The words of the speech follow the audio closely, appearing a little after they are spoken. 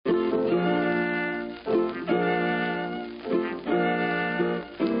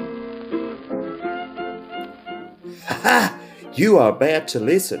You are about to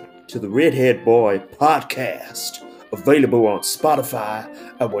listen to the Redhead Boy podcast, available on Spotify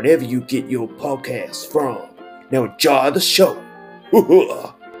and wherever you get your podcasts from. Now enjoy the show.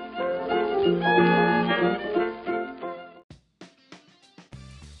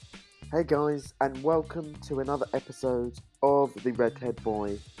 Hey guys, and welcome to another episode of the Redhead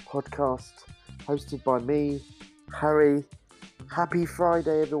Boy podcast, hosted by me, Harry. Happy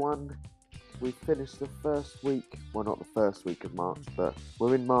Friday, everyone. We've finished the first week, well, not the first week of March, but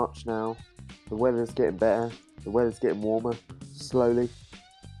we're in March now. The weather's getting better, the weather's getting warmer, slowly.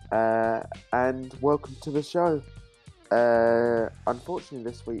 And welcome to the show. Unfortunately,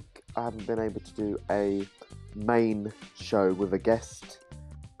 this week I haven't been able to do a main show with a guest,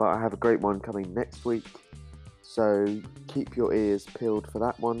 but I have a great one coming next week, so keep your ears peeled for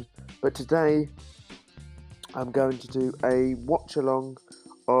that one. But today, I'm going to do a watch-along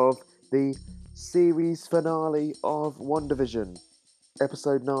of the series finale of WandaVision,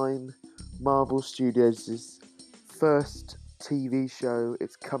 Episode 9, Marvel Studios' first TV show.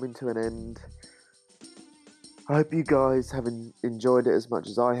 It's coming to an end. I hope you guys have enjoyed it as much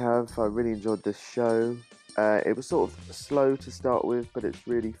as I have. I really enjoyed this show. It was sort of slow to start with, but it's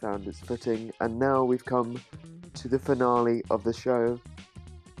really found its footing. And now we've come to the finale of the show.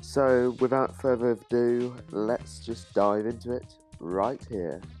 So, without further ado, let's just dive into it right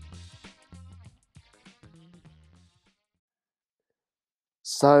here.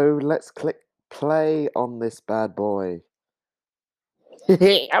 So, let's click play on this bad boy.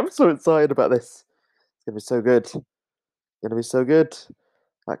 I'm so excited about this. It's going to be so good. Going to be so good.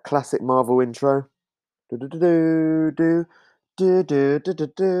 That classic Marvel intro. Do-do-do-do-do.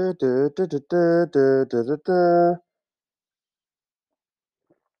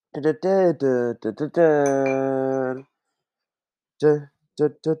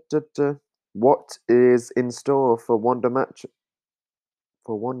 What is in store for Wanda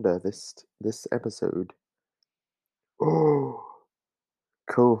this episode? Oh,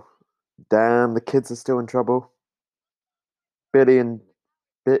 cool. Damn, the kids are still in trouble. Billy and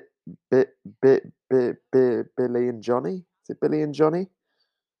Billy and Johnny? Is it Billy and Johnny?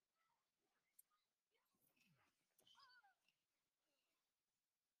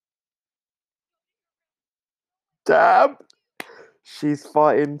 Damn! She's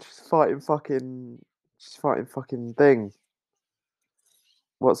fighting fucking thing.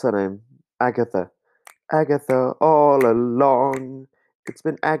 What's her name? Agatha. Agatha all along. It's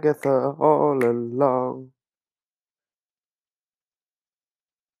been Agatha all along.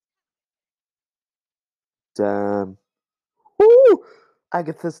 Damn. Woo!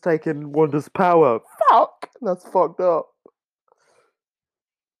 Agatha's taken Wanda's power. Fuck! That's fucked up.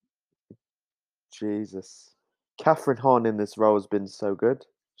 Jesus. Catherine Hahn in this role has been so good.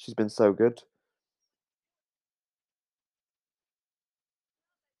 She's been so good.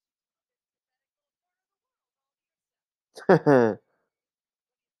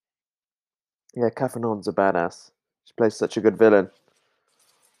 Yeah, Catherine Hahn's a badass. She plays such a good villain.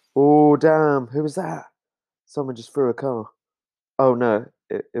 Oh, damn. Who was that? Someone just threw a car. Oh, no.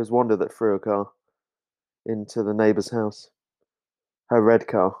 It was Wanda that threw a car into the neighbour's house. Her red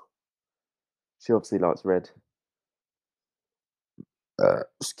car. She obviously likes red.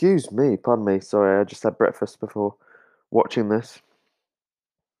 Excuse me, pardon me. Sorry, I just had breakfast before watching this.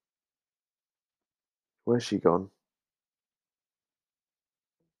 Where's she gone?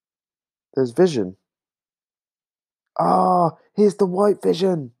 There's Vision. Ah, here's the White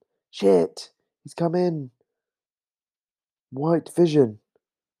Vision. Shit, he's come in. White Vision.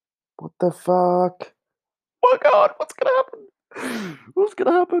 What the fuck? Oh my god, what's gonna happen? What's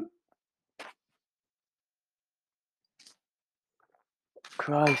gonna happen?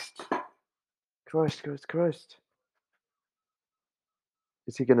 Christ. Christ.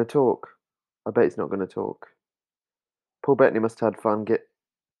 Is he gonna talk? I bet he's not gonna talk. Paul Bettany must have had fun.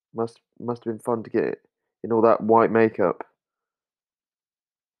 Must have been fun to get in all that white makeup.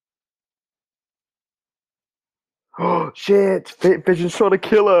 Oh shit! Vision's trying to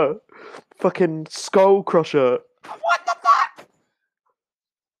kill her. Fucking skull crusher. What the fuck?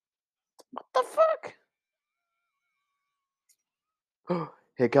 What the fuck?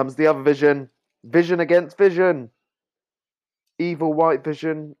 Here comes the other Vision. Vision against Vision. Evil White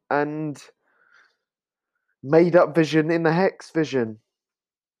Vision and made up Vision in the Hex Vision.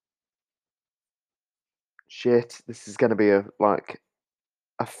 Shit! This is gonna be a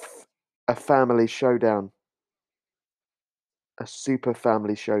a family showdown. A super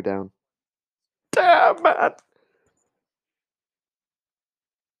family showdown. Damn, man.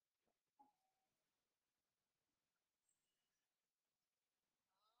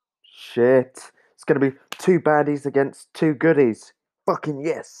 Shit. It's gonna be two baddies against two goodies. Fucking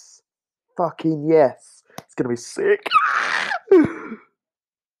yes. Fucking yes. It's gonna be sick.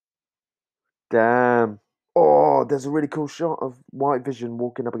 Damn. Oh, there's a really cool shot of White Vision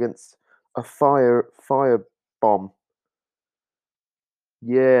walking up against a fire bomb.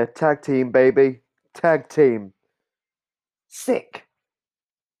 Yeah, tag team, baby. Tag team. Sick.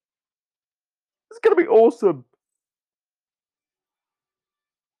 It's gonna be awesome.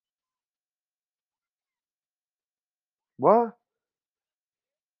 What?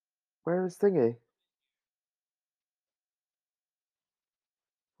 Where is Thingy?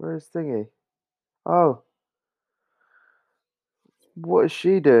 Where is Thingy? Oh, what is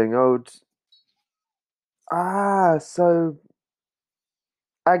she doing? So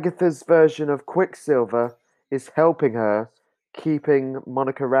Agatha's version of Quicksilver is helping her, keeping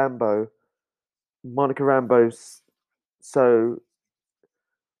Monica Rambeau. Monica Rambeau's so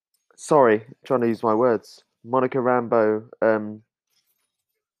sorry, trying to use my words. Monica Rambeau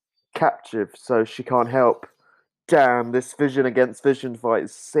captive, so she can't help. Damn, this Vision against Vision fight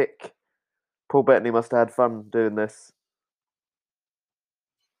is sick. Paul Bettany must have had fun doing this.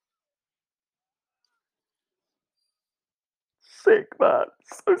 Sick, man.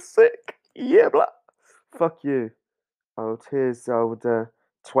 So sick. Yeah, blah. Fuck you. Here's old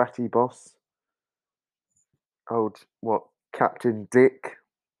twatty boss. What? Captain Dick?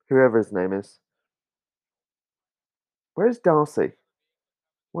 Whoever his name is. Where's Darcy?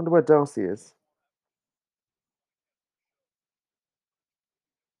 Wonder where Darcy is.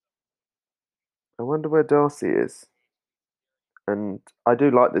 I wonder where Darcy is. And I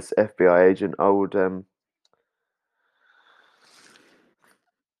do like this FBI agent, old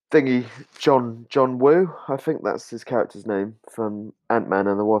thingy, John Woo. I think that's his character's name from Ant-Man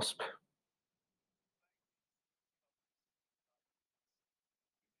and the Wasp.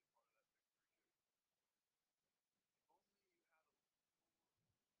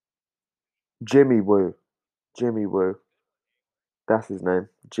 Jimmy Woo. Jimmy Woo. That's his name.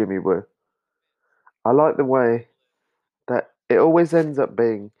 Jimmy Woo. I like the way that it always ends up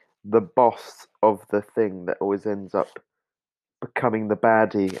being the boss of the thing that always ends up becoming the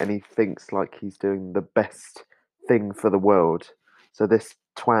baddie, and he thinks like he's doing the best thing for the world. So this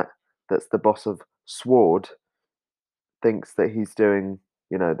twat that's the boss of Sword thinks that he's doing,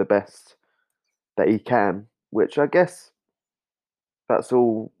 the best that he can, which I guess that's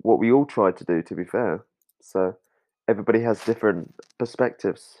all what we all try to do, to be fair. So everybody has different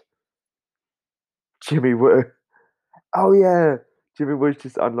perspectives. Jimmy Woo. Oh yeah, Jimmy Woo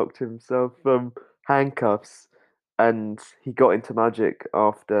just unlocked himself from handcuffs, and he got into magic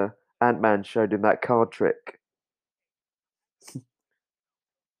after Ant-Man showed him that card trick.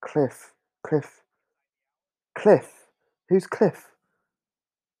 Cliff, Cliff, Cliff. Who's Cliff?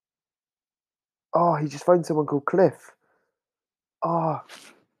 Oh, he just phoned someone called Cliff. Oh,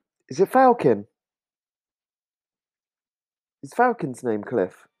 is it Falcon? Is Falcon's name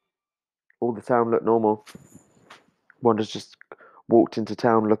Cliff? All the town looked normal. Wanda's just walked into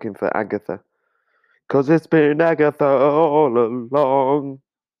town looking for Agatha. 'Cause it's been Agatha all along.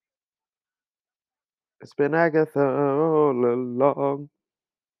 It's been Agatha all along.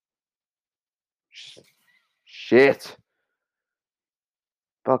 Shit.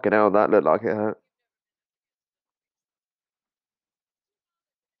 Fucking hell, that looked like it hurt.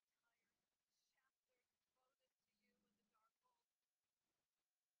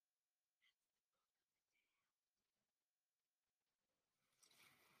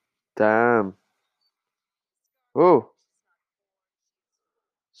 Damn. Oh,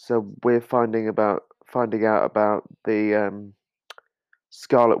 so we're finding out about the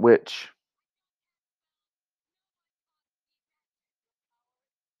Scarlet Witch,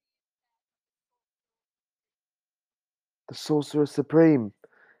 the Sorcerer Supreme.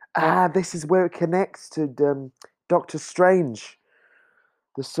 This is where it connects to Doctor Strange,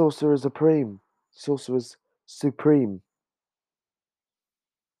 the Sorcerer Supreme, Sorcerer's Supreme.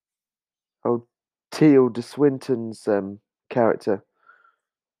 Oh, Tilda Swinton's character.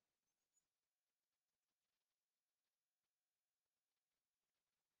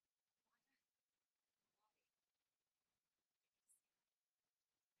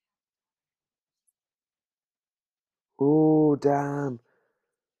 Oh, damn.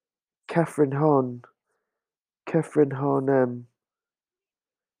 Catherine Hahn. Catherine Hahn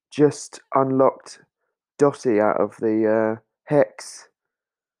just unlocked Dottie out of the hex.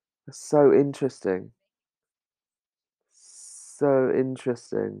 That's so interesting. So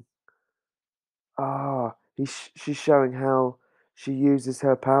interesting. She's showing how she uses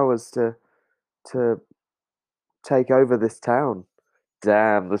her powers to take over this town.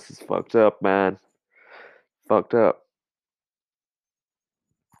 Damn, this is fucked up, man. fucked up.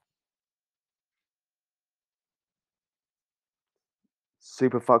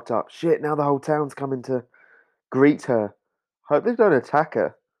 Super fucked up. Shit, now the whole town's coming to greet her. Hope they don't attack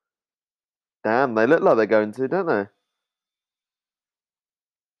her. Damn, they look like they're going to, don't they?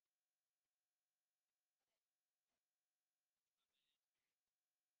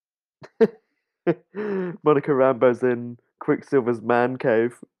 Monica Rambo's in Quicksilver's man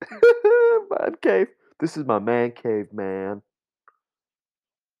cave. Man cave. This is my man cave, man.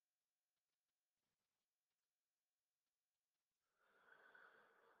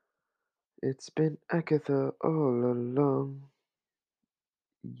 It's been Agatha all along.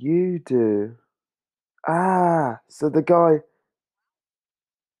 You do. Ah, so the guy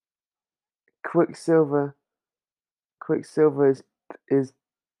Quicksilver Quicksilver is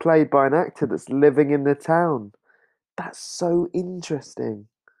played by an actor that's living in the town. That's so interesting.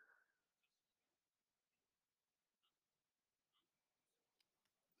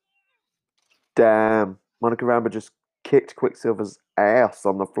 Damn. Monica Rambeau just kicked Quicksilver's ass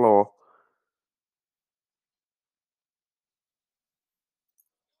on the floor.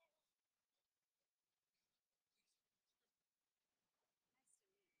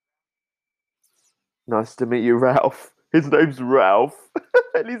 Nice to meet you, Ralph. His name's Ralph.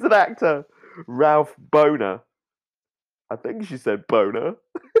 And he's an actor. Ralph Boner. I think she said Boner.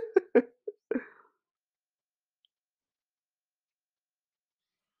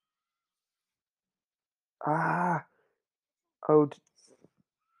 Ah, oh,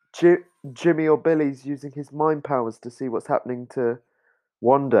 Jimmy or Billy's using his mind powers to see what's happening to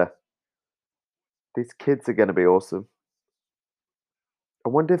Wanda. These kids are going to be awesome. I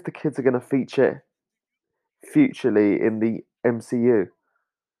wonder if the kids are going to feature futurely in the MCU.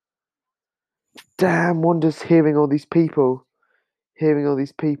 Damn, Wanda's hearing all these people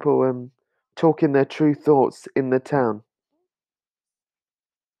talking their true thoughts in the town.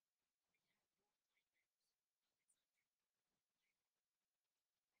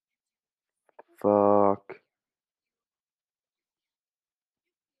 Fuck.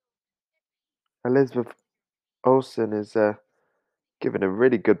 Elizabeth Olsen is giving a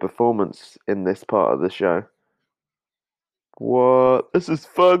really good performance in this part of the show. What? This is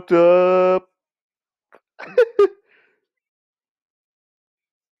fucked up.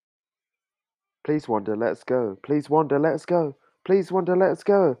 Please, Wanda, let's go. Please, Wanda, let's go. Please, Wanda, let's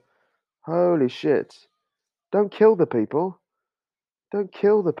go. Holy shit. Don't kill the people. Don't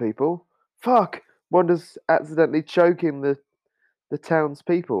kill the people. Fuck! Wanda's accidentally choking the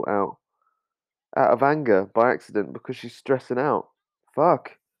townspeople out of anger by accident because she's stressing out.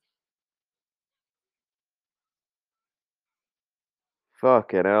 Fuck.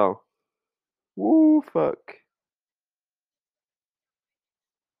 Fucking hell. Woo, fuck.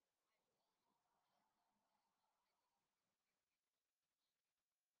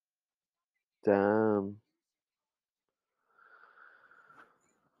 Damn.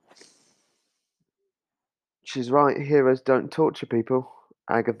 She's right. Heroes don't torture people.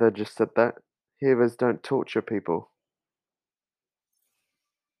 Agatha just said that. Heroes don't torture people.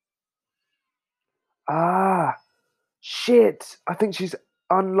 Ah, shit. I think she's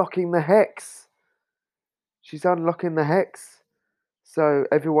unlocking the hex. She's unlocking the hex. So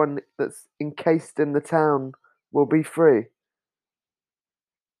everyone that's encased in the town will be free.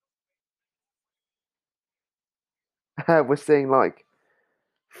 We're seeing like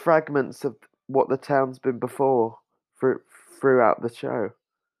fragments of what the town's been before through, throughout the show.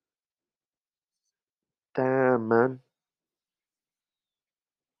 Damn, man.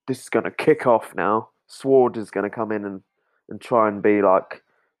 This is going to kick off now. Sword is going to come in and try and be like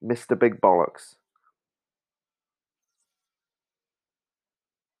Mr. Big Bollocks.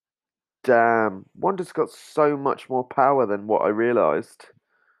 Damn. Wanda's got so much more power than what I realised.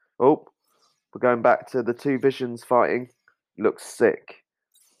 Oh, we're going back to the two visions fighting. Looks sick.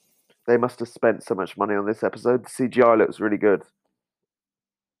 They must have spent so much money on this episode. The CGI looks really good.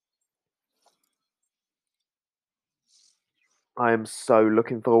 I am so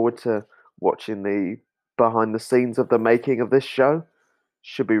looking forward to watching the behind the scenes of the making of this show.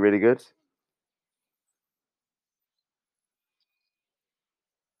 Should be really good.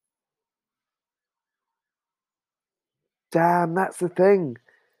 Damn, that's the thing.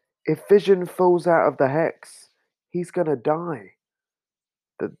 If Vision falls out of the hex, he's gonna die.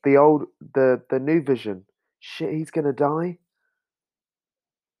 The new Vision. Shit, he's gonna die.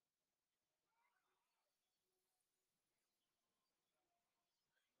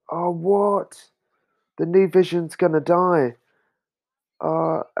 Oh, what? The new Vision's gonna die.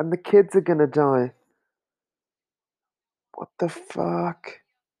 And the kids are gonna die. What the fuck?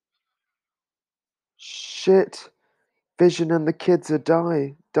 Shit. Vision and the kids are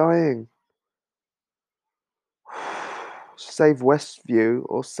dying. Save Westview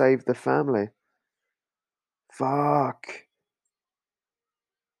or save the family. Fuck.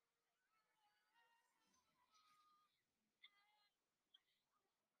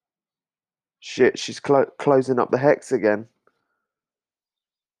 Shit, she's closing up the hex again,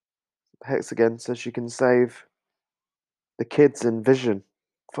 so she can save the kids and Vision.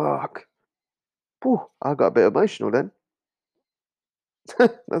 Fuck. Whew, I got a bit emotional then.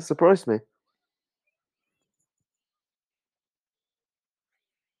 That surprised me.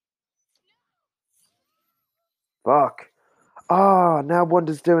 Fuck. Ah, now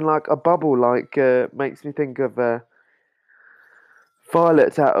Wanda's doing like a bubble, like makes me think of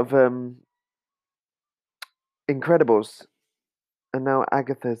Violet out of Incredibles, and now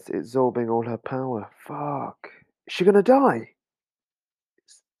Agatha's absorbing all her power. Fuck. Is she gonna die?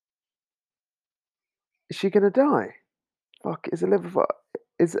 Is she gonna die? Fuck. Is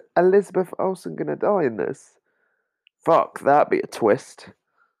Elizabeth Olsen gonna die in this? Fuck. That'd be a twist.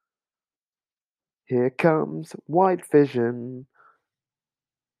 Here comes White Vision,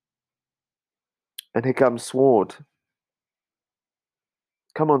 and here comes Sword.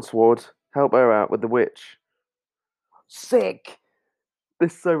 Come on, Sword. Help her out with the witch. Sick.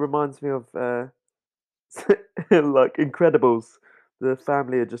 This so reminds me of like Incredibles. The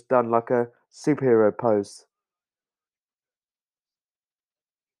family had just done like a superhero pose.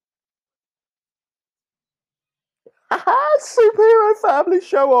 Superhero family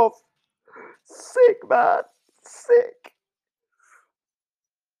show off. Sick, man. Sick.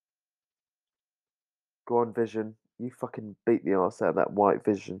 Go on, Vision. You fucking beat the arse out of that White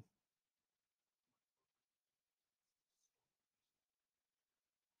Vision.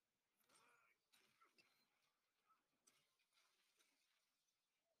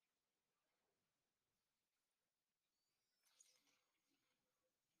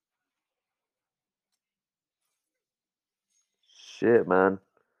 Shit, man.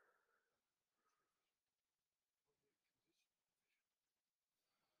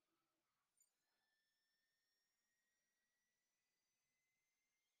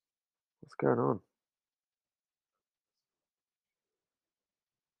 What's going on?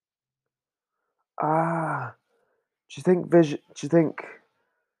 Ah, Do you think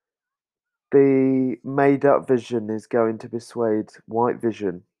the made-up Vision is going to persuade White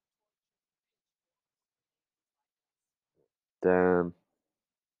Vision? Damn.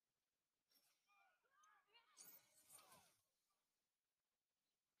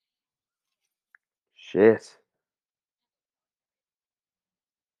 Shit.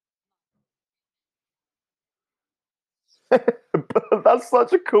 That's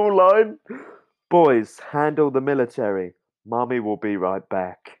such a cool line. Boys, handle the military. Mommy will be right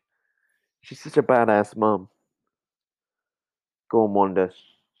back. She's such a badass mum. Go on, Wanda.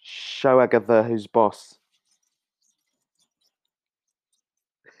 Show Agatha who's boss.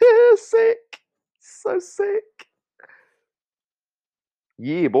 Sick. So sick.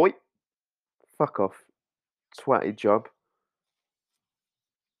 Yeah, boy. Fuck off. Twatty job.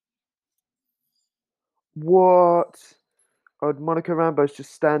 What? Oh, Monica Rambeau's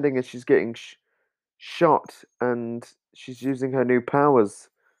just standing as she's getting shot, and she's using her new powers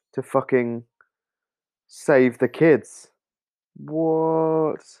to fucking save the kids.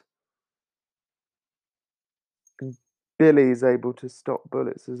 What? And Billy's able to stop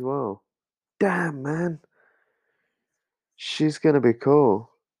bullets as well. Damn, man. She's gonna be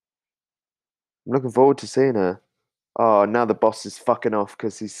cool. I'm looking forward to seeing her. Oh, now the boss is fucking off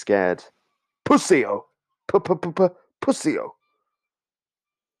because he's scared. Pussy-o! Pussy-o!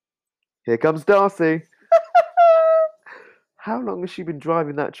 Here comes Darcy. How long has she been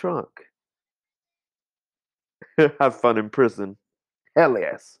driving that truck? Have fun in prison. Hell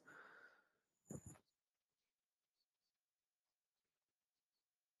yes.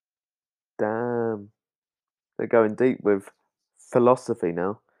 Damn. They're going deep with philosophy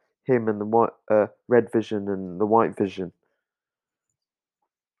now. Him and the red vision and the white vision.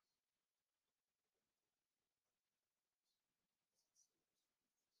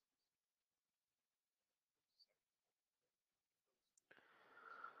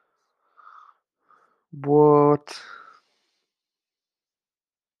 What?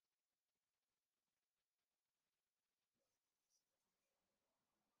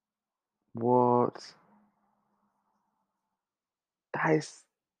 What? That is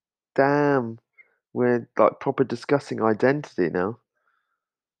damn. We're like proper discussing identity now.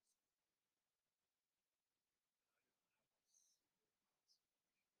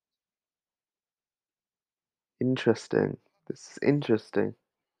 Interesting. This is interesting.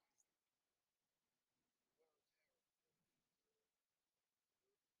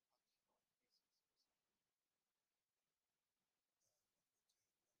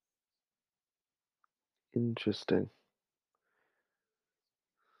 Interesting.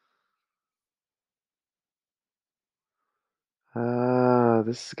 Ah,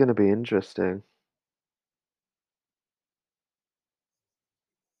 this is going to be interesting.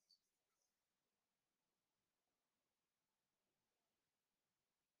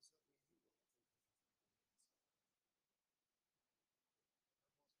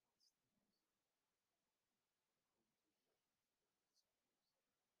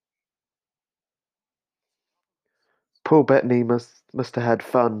 Paul Bettany must have had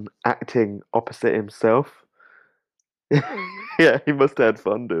fun acting opposite himself. Yeah, he must have had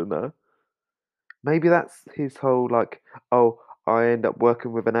fun doing that. Maybe that's his whole like, oh, I end up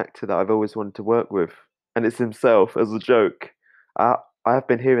working with an actor that I've always wanted to work with, and it's himself as a joke. I I have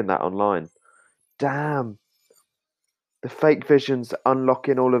been hearing that online. Damn, the fake Vision's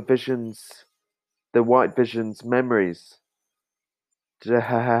unlocking all of Vision's, the White Vision's memories.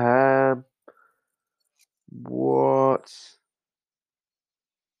 Damn, what?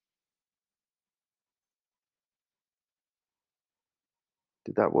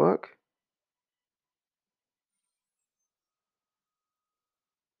 Did that work?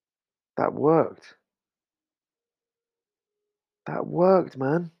 That worked. That worked,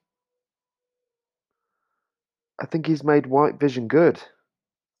 man. I think he's made White Vision good.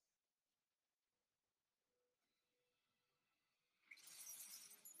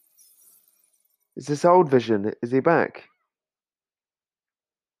 Is this old Vision? Is he back?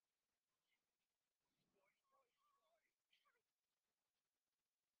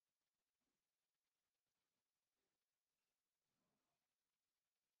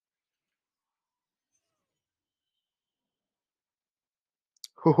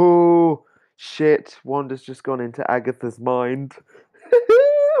 Oh, shit. Wanda's just gone into Agatha's mind.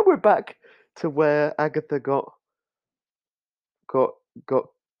 We're back to where Agatha got got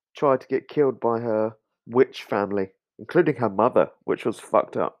tried to get killed by her witch family, including her mother, which was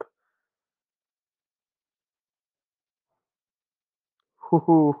fucked up.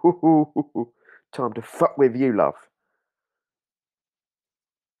 Time to fuck with you, love.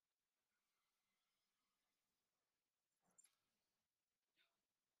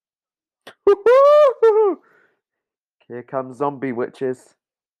 Here comes zombie witches.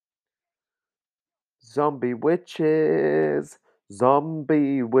 Zombie witches.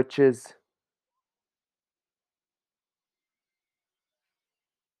 Zombie witches.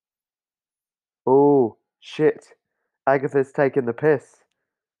 Oh, shit. Agatha's taking the piss.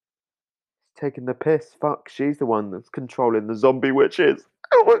 Taking the piss. Fuck, she's the one that's controlling the zombie witches.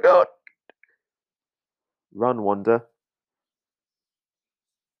 Oh my god. Run, Wanda.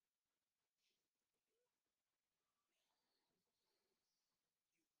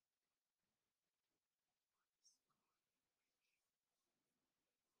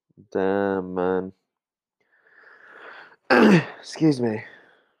 Damn, man. Excuse me.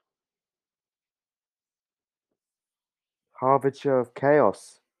 Harbinger of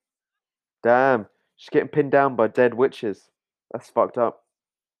chaos. Damn. She's getting pinned down by dead witches. That's fucked up.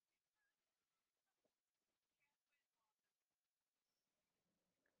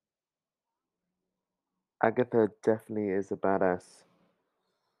 Agatha definitely is a badass.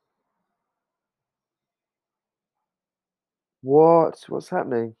 What? What's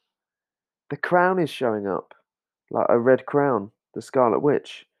happening? The crown is showing up. Like a red crown. The Scarlet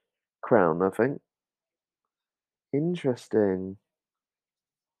Witch crown, I think. Interesting.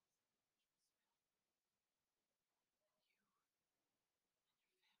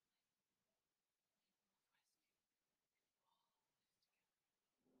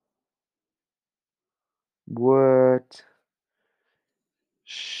 What?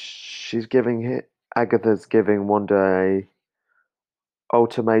 She's giving it. Agatha's giving Wanda a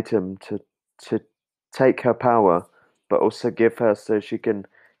ultimatum to take her power, but also give her so she can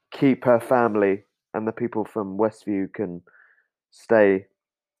keep her family and the people from Westview can stay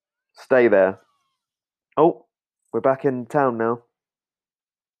stay there. Oh, we're back in town now.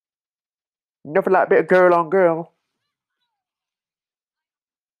 Nothing like a bit of girl on girl.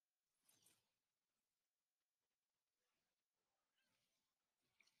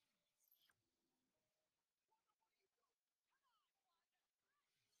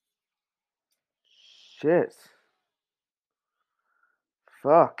 Shit.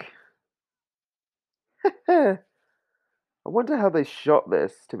 Fuck. I wonder how they shot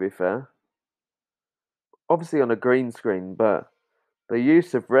this, to be fair. Obviously on a green screen, but the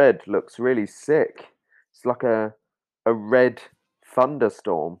use of red looks really sick. It's like a red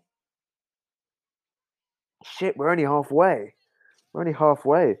thunderstorm. Shit, we're only halfway. We're only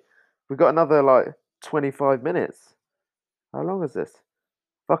halfway. We've got another like 25 minutes. How long is this?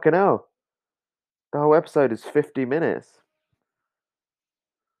 Fucking hell. The whole episode is 50 minutes.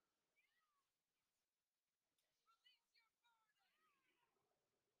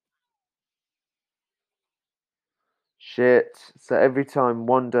 Shit. So every time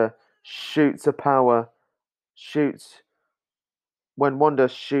Wanda shoots a power, shoots when Wanda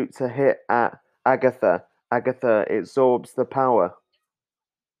shoots a hit at Agatha, Agatha absorbs the power.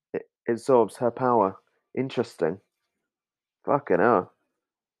 It absorbs her power. Interesting. Fucking hell.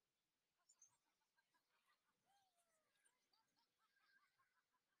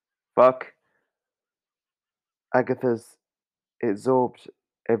 Fuck. Agatha's absorbed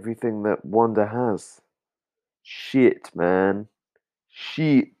everything that Wanda has. Shit, man.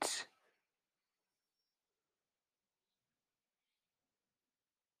 Shit.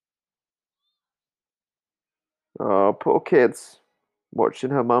 Oh, poor kids.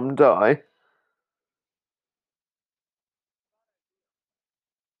 Watching her mum die.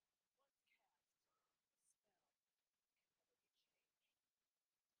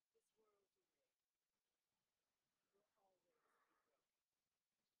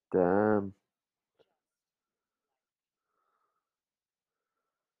 Damn.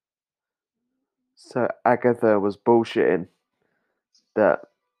 So Agatha was bullshitting that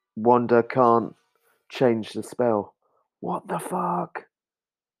Wanda can't change the spell. What the fuck?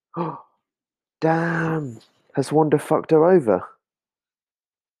 Damn. Has Wanda fucked her over?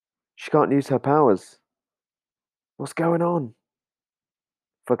 She can't use her powers. What's going on?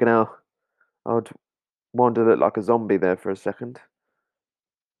 Fucking hell. I'd Wanda looked like a zombie there for a second.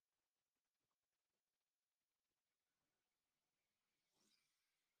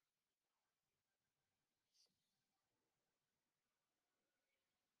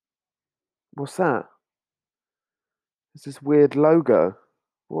 What's that? It's this weird logo.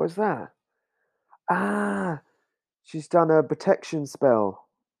 What is that? Ah, she's done a protection spell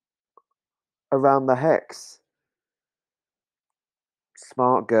around the hex.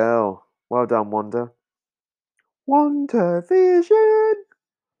 Smart girl. Well done, Wanda. WandaVision!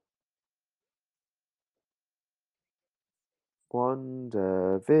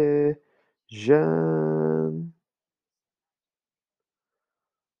 WandaVision.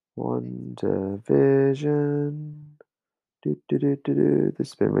 WandaVision. This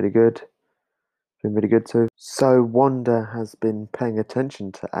has been really good. Been really good too. So Wanda has been paying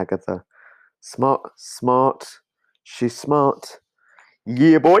attention to Agatha. Smart, smart. She's smart.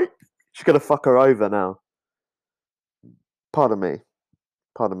 Yeah, boy. She's gonna fuck her over now. Pardon me.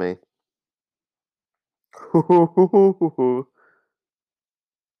 Pardon me.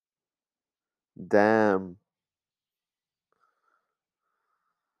 Damn.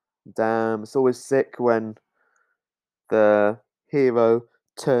 Damn. It's always sick when the hero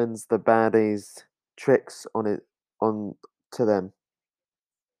turns the baddies' tricks on to them.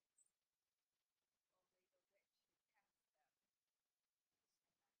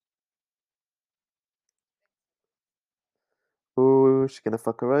 Ooh, she's gonna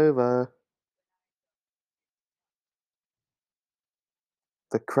fuck her over.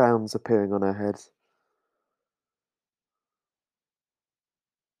 The crown's appearing on her head.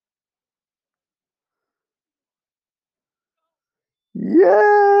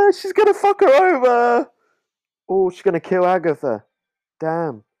 Yeah, she's gonna fuck her over. Oh, she's gonna kill Agatha.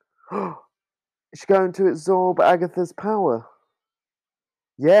 Damn. She's going to absorb Agatha's power.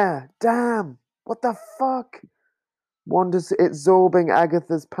 Yeah, damn. What the fuck? Wanda's absorbing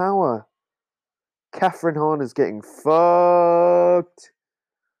Agatha's power. Catherine Hahn is getting fucked.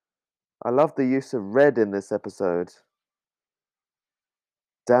 I love the use of red in this episode.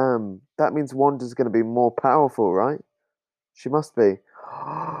 Damn, that means Wanda's going to be more powerful, right? She must be.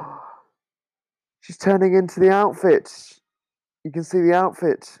 She's turning into the outfit. You can see the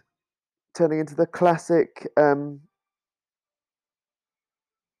outfit turning into the classic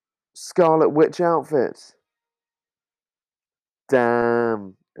Scarlet Witch outfit.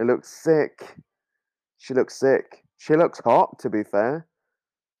 Damn, it looks sick. She looks sick. She looks hot, to be fair.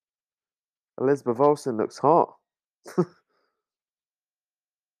 Elizabeth Olsen looks hot.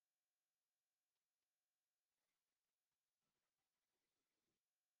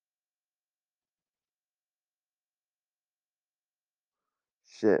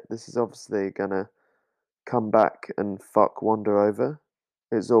 Shit, this is obviously gonna come back and fuck Wanda over,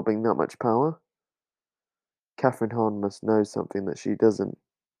 absorbing that much power. Catherine Hahn must know something that she doesn't.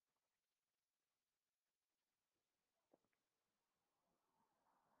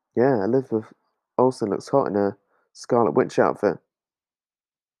 Yeah, Elizabeth Olsen looks hot in a Scarlet Witch outfit.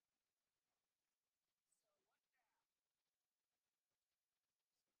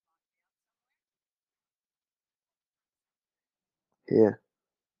 Here.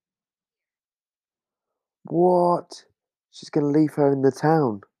 What? She's gonna leave her in the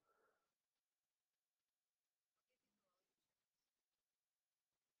town.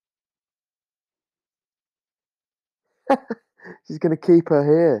 She's gonna keep her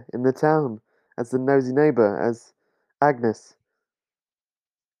here in the town as the nosy neighbour, as Agnes.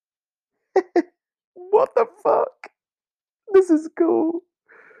 What the fuck? This is cool.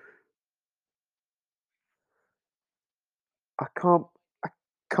 I can't I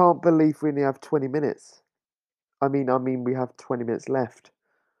can't believe we only have 20 minutes. I mean we have 20 minutes left.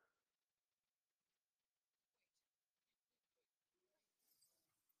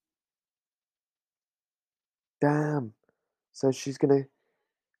 Damn. So she's gonna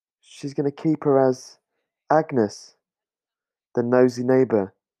keep her as Agnes, the nosy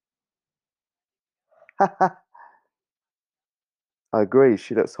neighbour. I agree,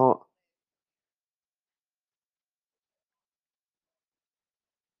 she looks hot.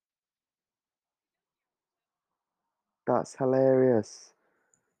 That's hilarious.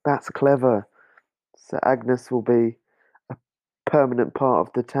 That's clever. So Agnes will be a permanent part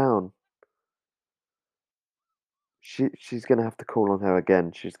of the town. She's gonna have to call on her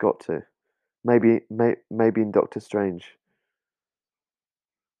again. She's got to. Maybe in Doctor Strange.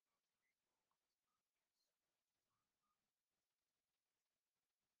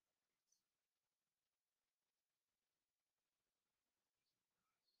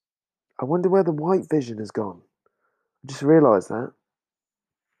 I wonder where the White Vision has gone. I just realised that.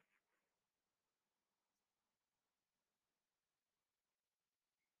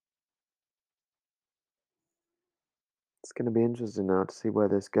 It's gonna be interesting now to see where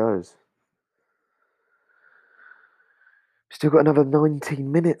this goes. Still got another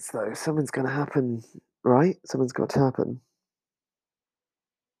 19 minutes though. Something's gonna happen, right? Something's got to happen.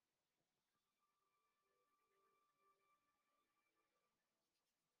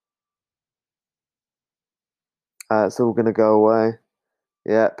 It's all gonna go away.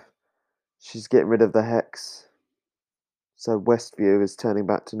 Yep. She's getting rid of the hex. So Westview is turning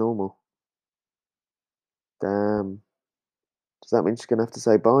back to normal. Damn. Does that mean she's gonna have to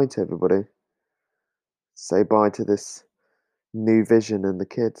say bye to everybody? Say bye to this new vision and the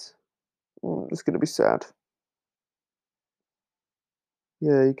kids? It's gonna be sad.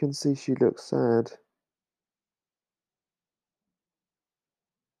 Yeah, you can see she looks sad.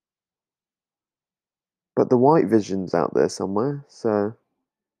 But the white vision's out there somewhere, so.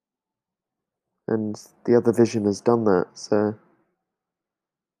 And the other vision has done that, so.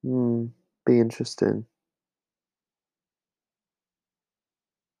 Be interesting.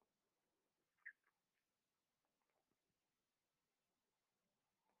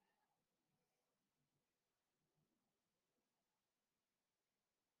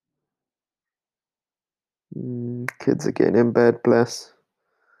 Kids are getting in bed, bless.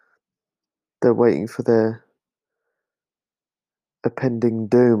 They're waiting for their impending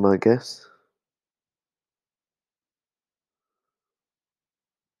doom, I guess.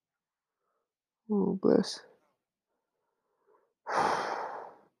 Oh, bless.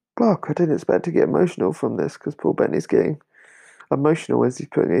 Block, I didn't expect to get emotional from this because Paul Bentley's getting emotional as he's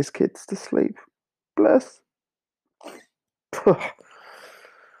putting his kids to sleep. Bless.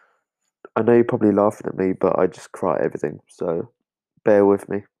 I know you're probably laughing at me, but I just cry at everything, so bear with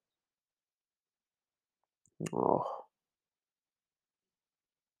me. Oh,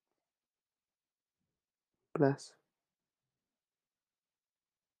 bless.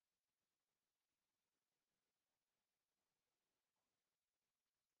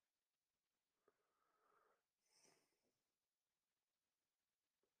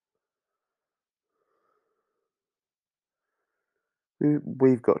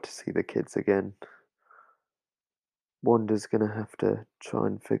 We've got to see the kids again. Wanda's gonna have to try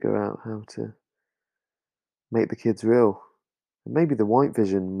and figure out how to make the kids real. Maybe the White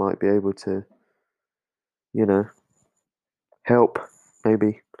Vision might be able to, you know, help.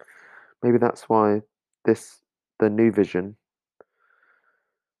 Maybe, maybe that's why this the new Vision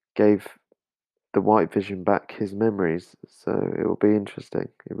gave the White Vision back his memories. So it will be interesting.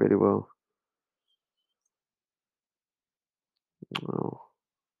 It really will. Oh,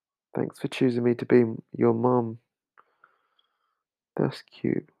 thanks for choosing me to be your mum. That's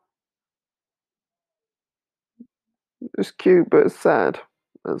cute. It's cute, but it's sad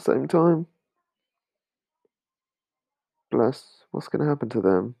at the same time. Bless. What's going to happen to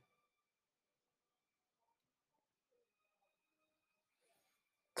them?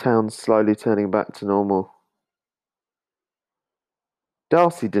 Town's slowly turning back to normal.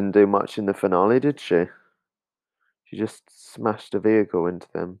 Darcy didn't do much in the finale, did she? She just smashed a vehicle into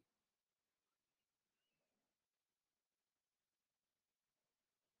them.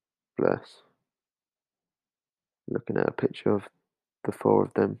 Bless. Looking at a picture of the four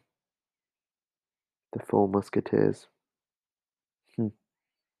of them, the four musketeers. Hmm.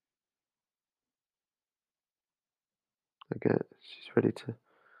 Okay, she's ready to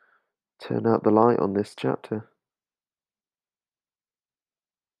turn out the light on this chapter.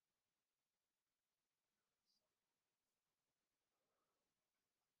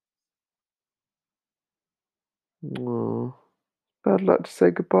 Oh, bad luck to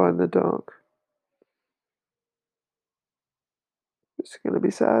say goodbye in the dark. It's gonna be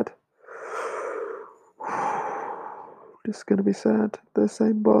sad. It's gonna be sad. They're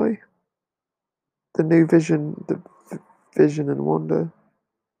saying bye. The new Vision, Vision and Wanda.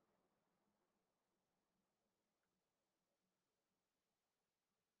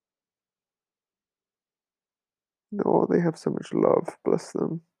 Oh, they have so much love. Bless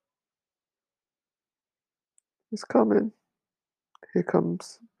them. It's coming. Here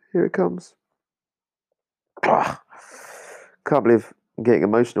comes. Here it comes. Ah, can't believe I'm getting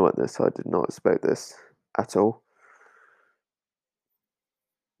emotional at this. I did not expect this at all.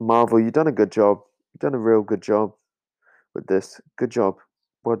 Marvel, you've done a good job. You've done a real good job with this. Good job.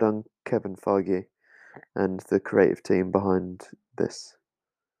 Well done, Kevin Feige and the creative team behind this.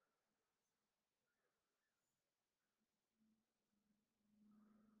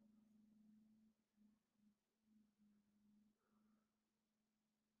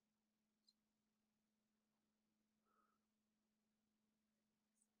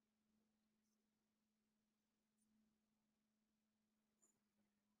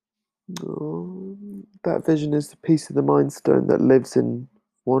 Oh, that vision is the piece of the Mind Stone that lives in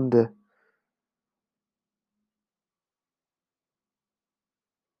Wanda.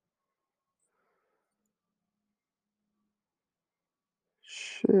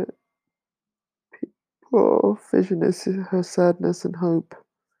 Shit. Oh, Vision is her sadness and hope.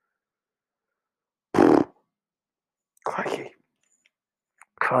 Crikey.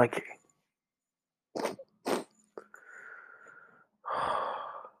 Crikey.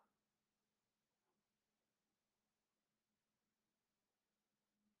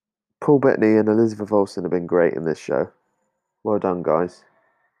 Paul Bettany and Elizabeth Olsen have been great in this show. Well done, guys.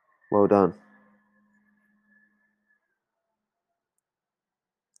 Well done.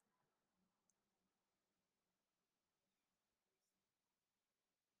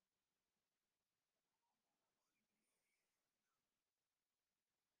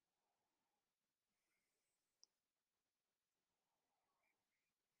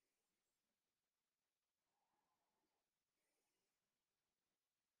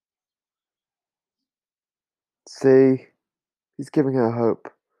 See, he's giving her hope.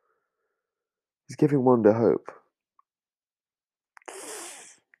 He's giving Wanda hope.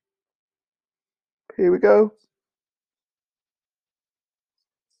 Here we go.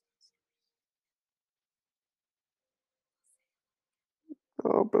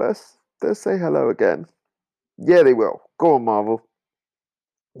 Oh, bless. They'll say hello again. Yeah, they will. Go on, Marvel.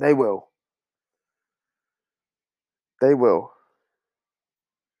 They will. They will.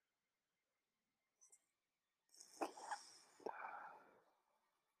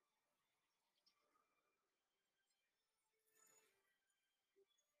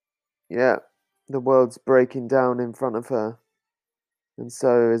 Yeah, the world's breaking down in front of her. And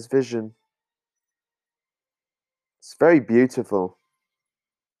so is Vision. It's very beautiful.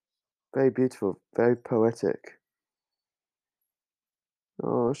 Very beautiful. Very poetic.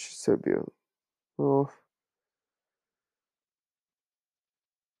 Oh, she's so beautiful. Oh,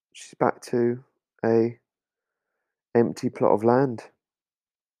 she's back to a empty plot of land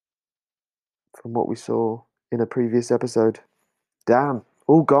from what we saw in a previous episode. Damn,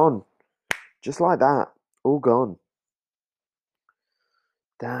 all gone. Just like that. All gone.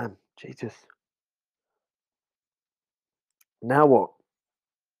 Damn, Jesus. Now what?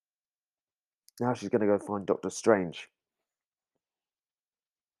 Now she's gonna go find Doctor Strange.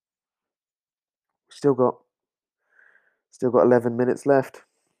 Still got still got 11 minutes left.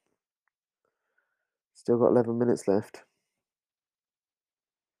 Still got 11 minutes left.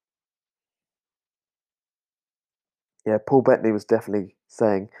 Yeah, Paul Bettany was definitely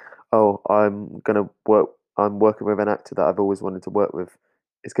saying, "Oh, I'm working with an actor that I've always wanted to work with.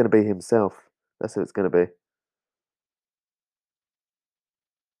 It's gonna be himself. That's who it's gonna be."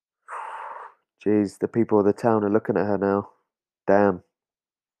 Jeez, the people of the town are looking at her now. Damn.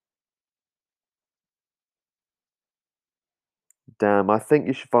 Damn, I think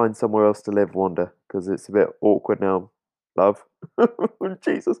you should find somewhere else to live, Wanda, because it's a bit awkward now, love.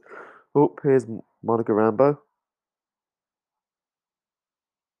 Jesus. Oh, here's Monica Rambeau.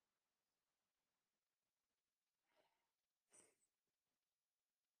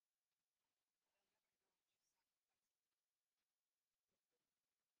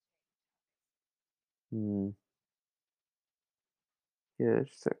 Hmm. Yeah,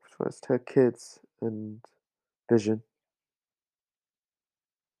 she sacrificed her kids and Vision.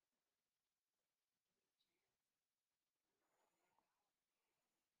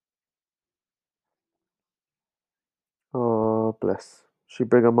 Oh, bless. She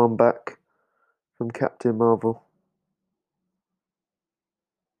bring her mum back from Captain Marvel.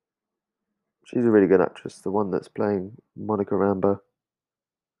 She's a really good actress, the one that's playing Monica Rambeau.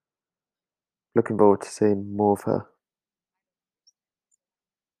 Looking forward to seeing more of her.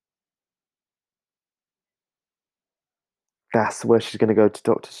 That's where she's going to go to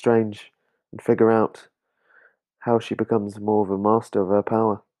Doctor Strange and figure out how she becomes more of a master of her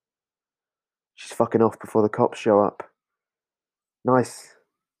power. She's fucking off before the cops show up. Nice.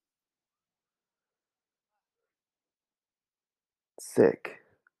 Sick.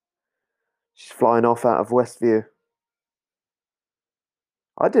 She's flying off out of Westview.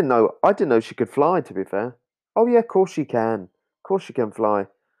 I didn't know she could fly, to be fair. Oh yeah, of course she can. Of course she can fly.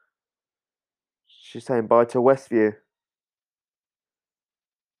 She's saying bye to Westview.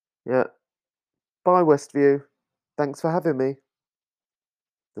 Yeah. Bye, Westview. Thanks for having me.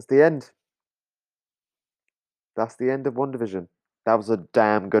 That's the end. That's the end of WandaVision. That was a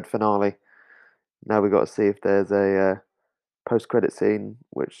damn good finale. Now we got to see if there's a post-credit scene,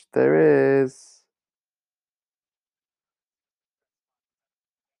 which there is.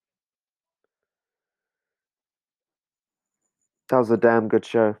 That was a damn good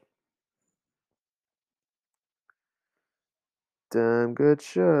show. Damn good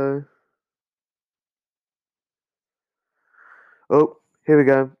show. Oh, here we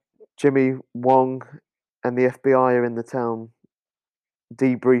go. Jimmy Wong and the FBI are in the town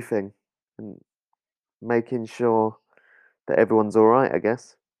debriefing and making sure that everyone's all right, I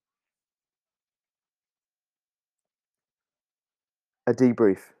guess. A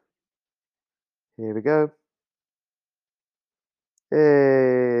debrief. Here we go.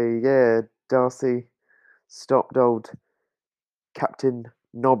 Hey, yeah, Darcy stopped old Captain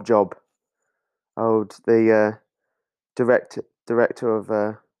Knobjob, the director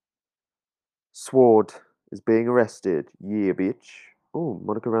of Sword, is being arrested. Yeah, bitch. Oh,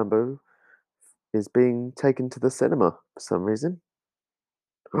 Monica Rambeau is being taken to the cinema for some reason.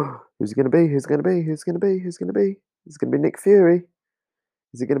 Who's it gonna be? Who's it gonna be? Who's it gonna be? Who's it gonna be? Is it gonna be Nick Fury?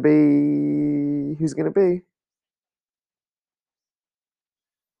 Is it gonna be? Who's it gonna be?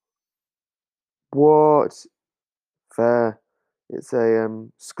 What? Fair. It's a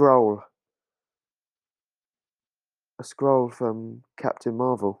scroll from Captain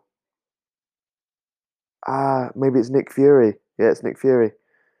Marvel. Ah, maybe it's Nick Fury. Yeah, it's Nick Fury.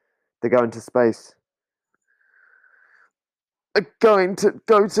 They're going to space. They're going to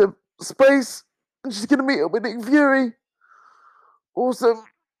go to space. And she's gonna meet up with Nick Fury. Awesome.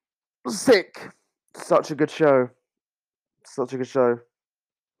 Sick. Such a good show. Such a good show.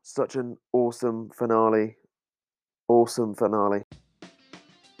 Such an awesome finale. Awesome finale.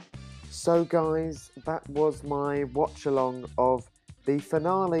 So, guys, that was my watch along of the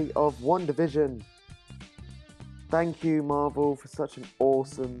finale of WandaVision. Thank you, Marvel, for such an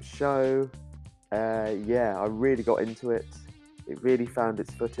awesome show. Yeah, I really got into it. It really found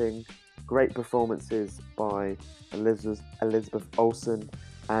its footing. Great performances by Elizabeth Olsen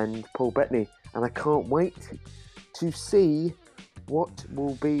and Paul Bettany. And I can't wait to see what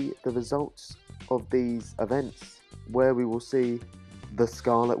will be the results of these events, where we will see the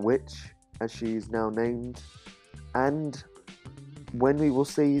Scarlet Witch, as she's now named, and when we will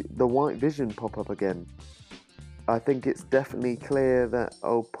see the White Vision pop up again. I think it's definitely clear that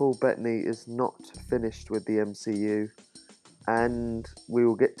Paul Bettany is not finished with the MCU, and we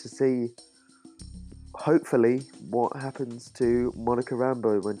will get to see, hopefully, what happens to Monica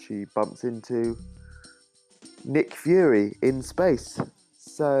Rambeau when she bumps into Nick Fury in space.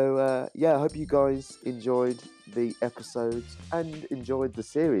 So, yeah, I hope you guys enjoyed the episodes and enjoyed the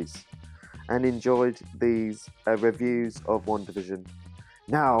series and enjoyed these reviews of WandaVision.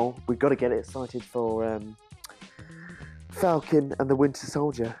 Now, we've got to get excited for Falcon and the Winter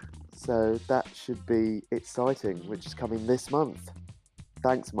Soldier. So that should be exciting, which is coming this month.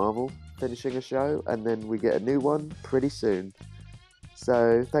 Thanks, Marvel, finishing a show, and then we get a new one pretty soon.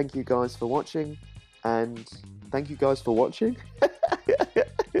 So thank you guys for watching, and thank you guys for watching.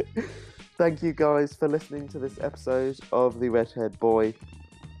 Thank you guys for listening to this episode of the Redhead Boy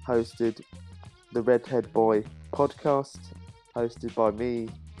the Redhead Boy podcast, hosted by me,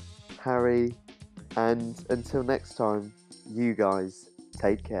 Harry, and until next time, you guys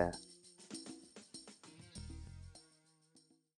take care.